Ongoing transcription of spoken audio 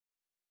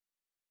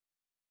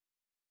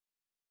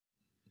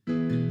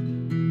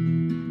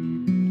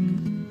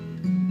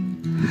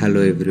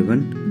Hello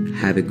everyone,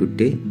 have a good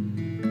day.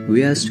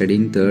 We are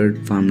studying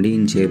 3rd Pharmacy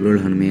in Chebrolu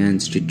Hanumaiah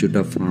Institute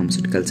of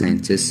Pharmaceutical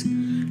Sciences.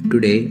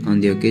 Today, on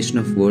the occasion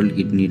of World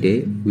Kidney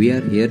Day, we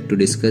are here to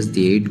discuss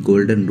the 8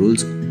 golden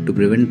rules to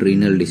prevent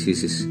renal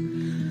diseases.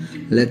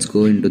 Let's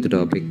go into the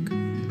topic.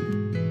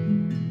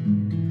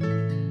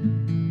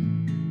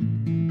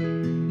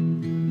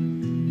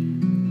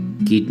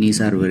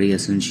 Kidneys are very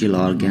essential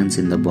organs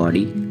in the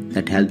body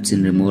that helps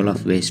in removal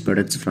of waste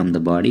products from the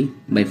body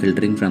by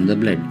filtering from the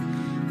blood,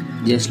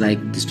 just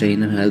like the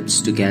strainer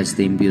helps to catch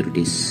the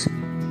impurities.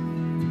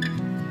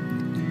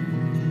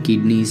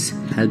 Kidneys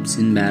helps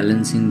in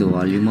balancing the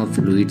volume of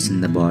fluids in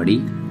the body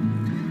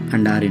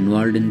and are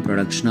involved in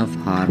production of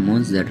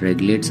hormones that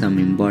regulate some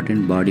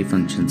important body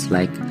functions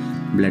like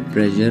blood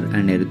pressure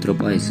and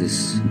erythropoiesis.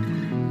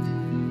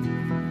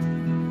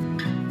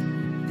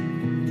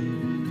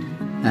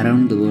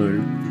 Around the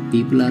world,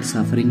 people are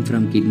suffering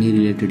from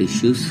kidney-related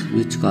issues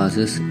which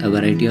causes a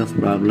variety of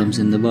problems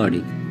in the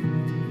body.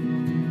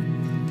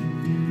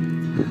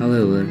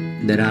 However,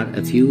 there are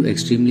a few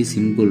extremely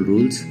simple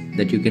rules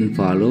that you can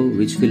follow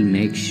which will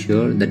make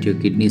sure that your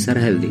kidneys are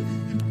healthy.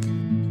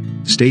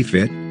 Stay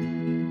fit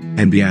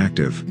and be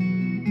active.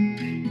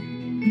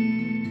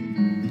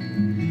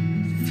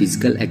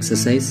 Physical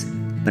exercise,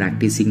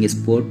 practicing a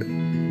sport,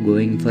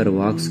 going for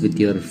walks with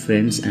your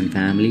friends and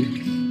family,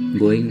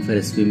 going for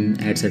a swim,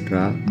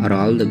 etc. are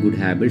all the good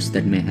habits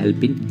that may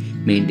help in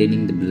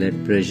maintaining the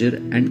blood pressure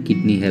and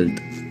kidney health.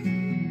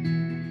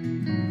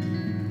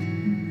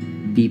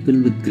 People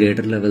with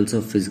greater levels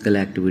of physical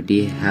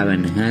activity have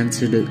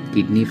enhanced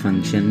kidney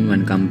function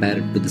when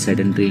compared to the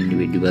sedentary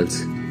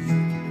individuals.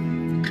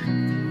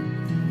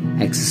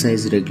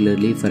 Exercise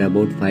regularly for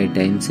about 5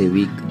 times a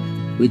week,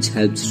 which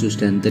helps to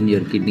strengthen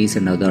your kidneys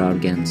and other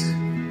organs.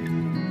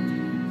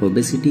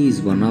 Obesity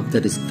is one of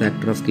the risk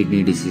factors of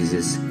kidney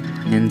diseases.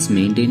 Hence,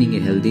 maintaining a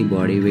healthy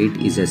body weight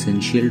is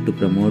essential to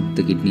promote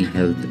the kidney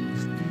health.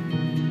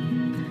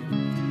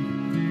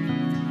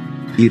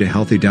 Eat a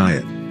healthy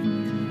diet.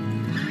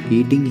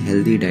 Eating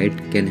healthy diet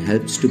can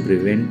help to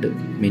prevent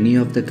many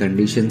of the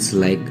conditions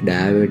like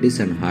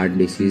diabetes and heart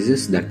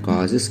diseases that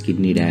causes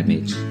kidney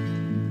damage.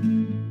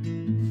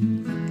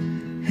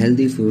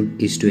 Healthy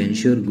food is to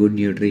ensure good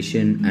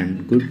nutrition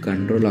and good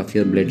control of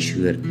your blood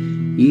sugar.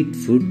 Eat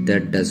food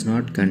that does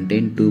not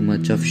contain too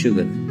much of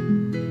sugar.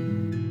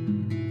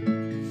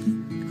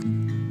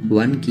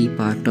 One key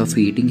part of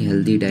eating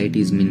healthy diet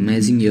is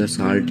minimizing your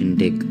salt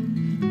intake.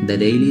 The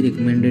daily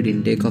recommended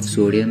intake of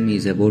sodium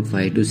is about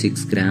 5 to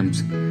 6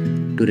 grams.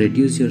 To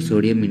reduce your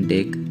sodium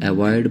intake,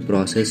 avoid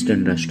processed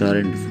and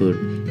restaurant food.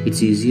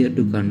 It's easier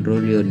to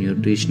control your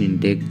nutrition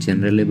intake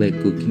generally by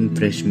cooking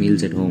fresh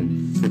meals at home.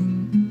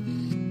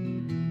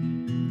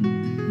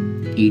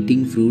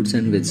 Eating fruits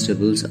and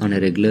vegetables on a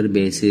regular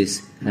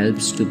basis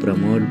helps to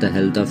promote the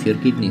health of your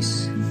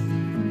kidneys.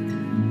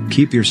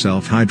 Keep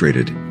yourself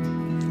hydrated.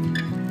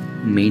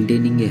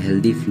 Maintaining a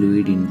healthy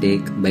fluid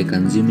intake by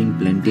consuming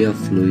plenty of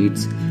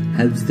fluids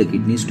helps the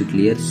kidneys to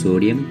clear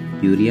sodium,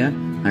 urea,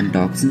 and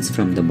toxins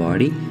from the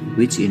body,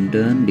 which in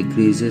turn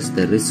decreases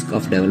the risk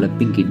of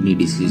developing kidney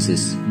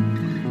diseases.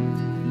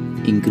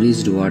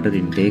 Increased water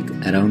intake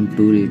around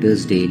 2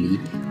 liters daily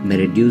may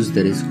reduce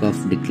the risk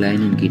of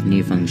decline in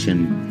kidney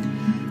function.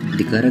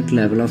 The correct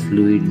level of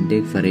fluid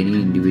intake for any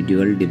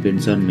individual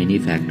depends on many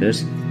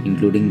factors,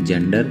 including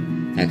gender,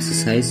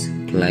 exercise,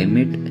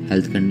 climate,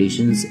 health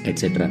conditions,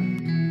 etc.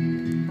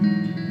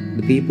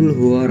 The people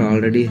who are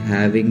already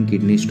having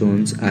kidney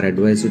stones are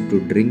advised to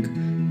drink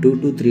 2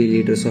 to 3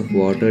 liters of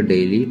water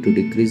daily to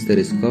decrease the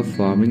risk of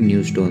forming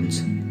new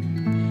stones.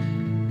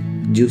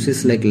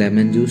 Juices like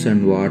lemon juice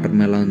and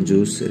watermelon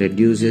juice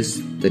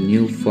reduces the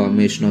new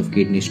formation of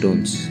kidney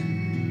stones.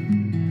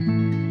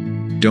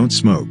 Don't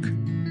smoke.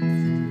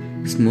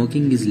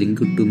 Smoking is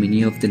linked to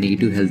many of the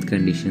negative health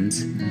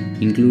conditions,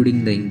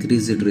 including the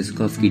increased risk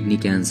of kidney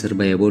cancer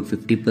by about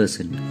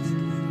 50%.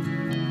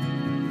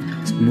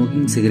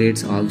 Smoking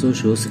cigarettes also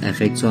shows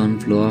effects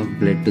on flow of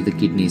blood to the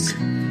kidneys.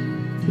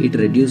 It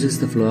reduces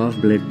the flow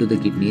of blood to the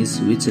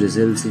kidneys, which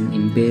results in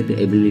impaired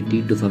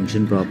ability to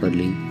function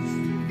properly.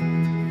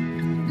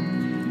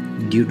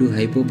 Due to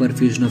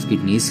hypoperfusion of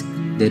kidneys,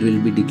 there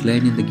will be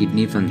decline in the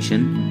kidney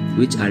function,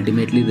 which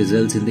ultimately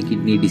results in the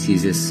kidney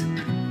diseases.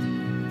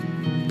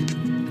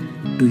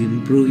 To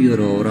improve your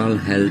overall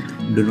health,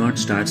 do not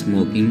start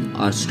smoking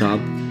or stop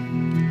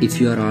if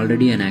you are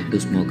already an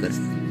active smoker.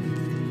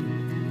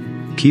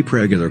 Keep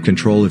regular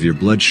control of your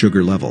blood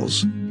sugar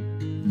levels.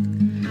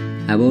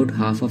 About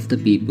half of the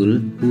people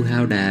who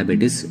have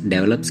diabetes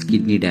develops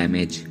kidney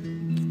damage.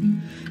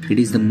 It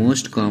is the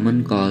most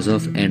common cause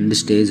of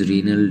end-stage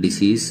renal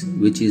disease,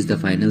 which is the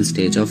final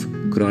stage of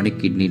chronic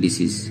kidney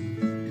disease.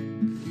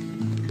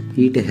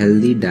 Eat a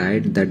healthy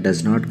diet that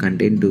does not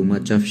contain too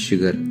much of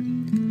sugar.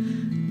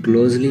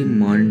 Closely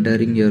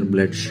monitoring your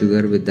blood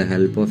sugar with the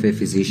help of a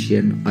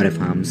physician or a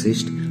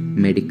pharmacist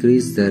may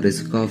decrease the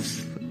risk of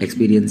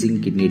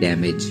experiencing kidney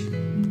damage.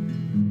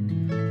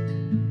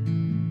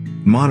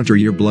 Monitor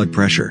your blood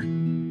pressure.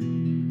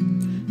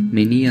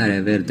 Many are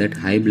aware that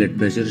high blood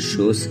pressure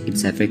shows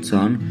its effects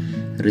on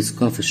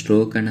risk of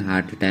stroke and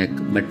heart attack,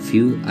 but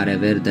few are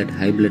aware that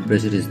high blood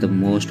pressure is the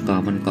most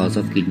common cause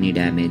of kidney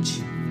damage.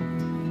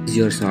 Use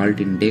your salt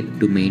intake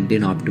to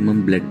maintain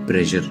optimum blood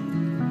pressure.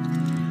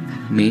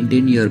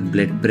 Maintain your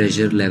blood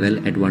pressure level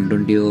at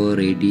 120 over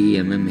 80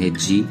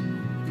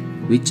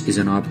 mmHg, which is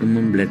an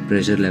optimum blood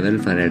pressure level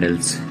for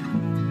adults.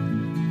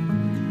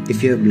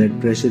 If your blood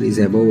pressure is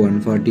above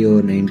 140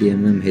 over 90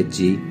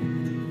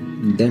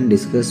 mmHg, then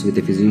discuss with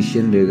a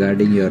physician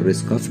regarding your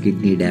risk of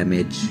kidney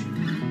damage.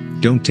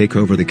 Don't take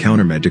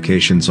over-the-counter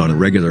medications on a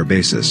regular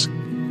basis.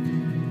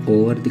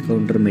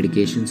 Over-the-counter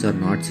medications are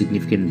not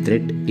significant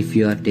threat if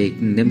you are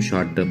taking them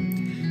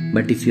short-term,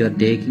 but if you are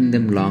taking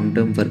them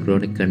long-term for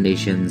chronic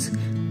conditions,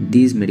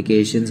 these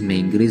medications may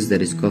increase the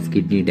risk of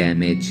kidney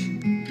damage.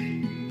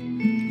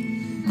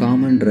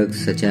 Common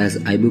drugs such as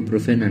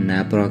ibuprofen and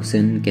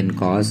naproxen can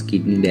cause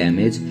kidney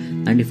damage,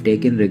 and if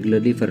taken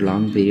regularly for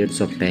long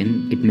periods of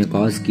time, it may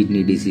cause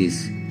kidney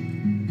disease.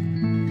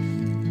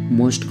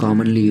 Most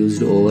commonly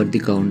used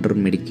over-the-counter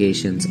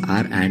medications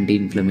are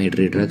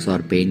anti-inflammatory drugs or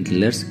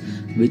painkillers,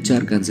 which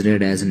are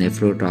considered as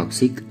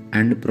nephrotoxic,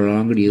 and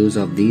prolonged use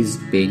of these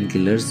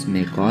painkillers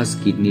may cause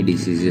kidney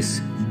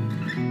diseases.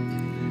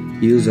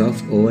 Use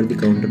of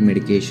over-the-counter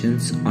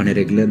medications on a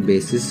regular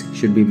basis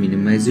should be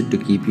minimized to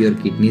keep your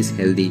kidneys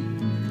healthy.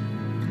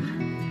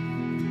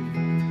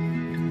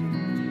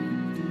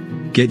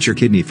 Get your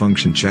kidney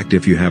function checked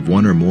if you have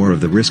one or more of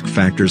the risk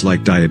factors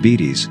like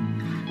diabetes,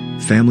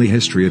 family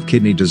history of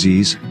kidney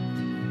disease,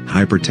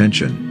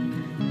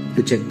 hypertension.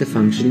 To check the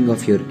functioning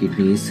of your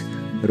kidneys,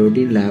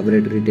 routine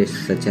laboratory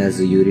tests such as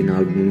urine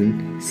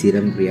albumin,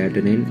 serum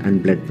creatinine,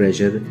 and blood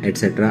pressure,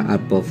 etc. are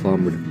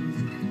performed.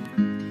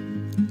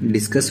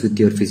 Discuss with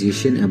your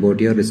physician about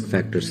your risk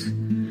factors.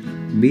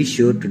 Be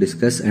sure to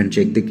discuss and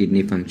check the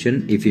kidney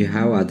function if you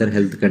have other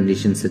health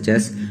conditions such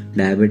as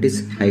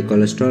diabetes, high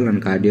cholesterol,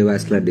 and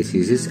cardiovascular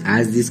diseases,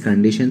 as these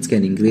conditions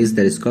can increase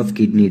the risk of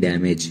kidney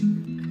damage.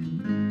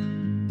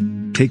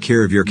 Take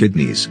care of your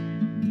kidneys.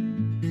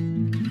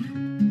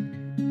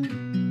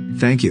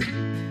 Thank you.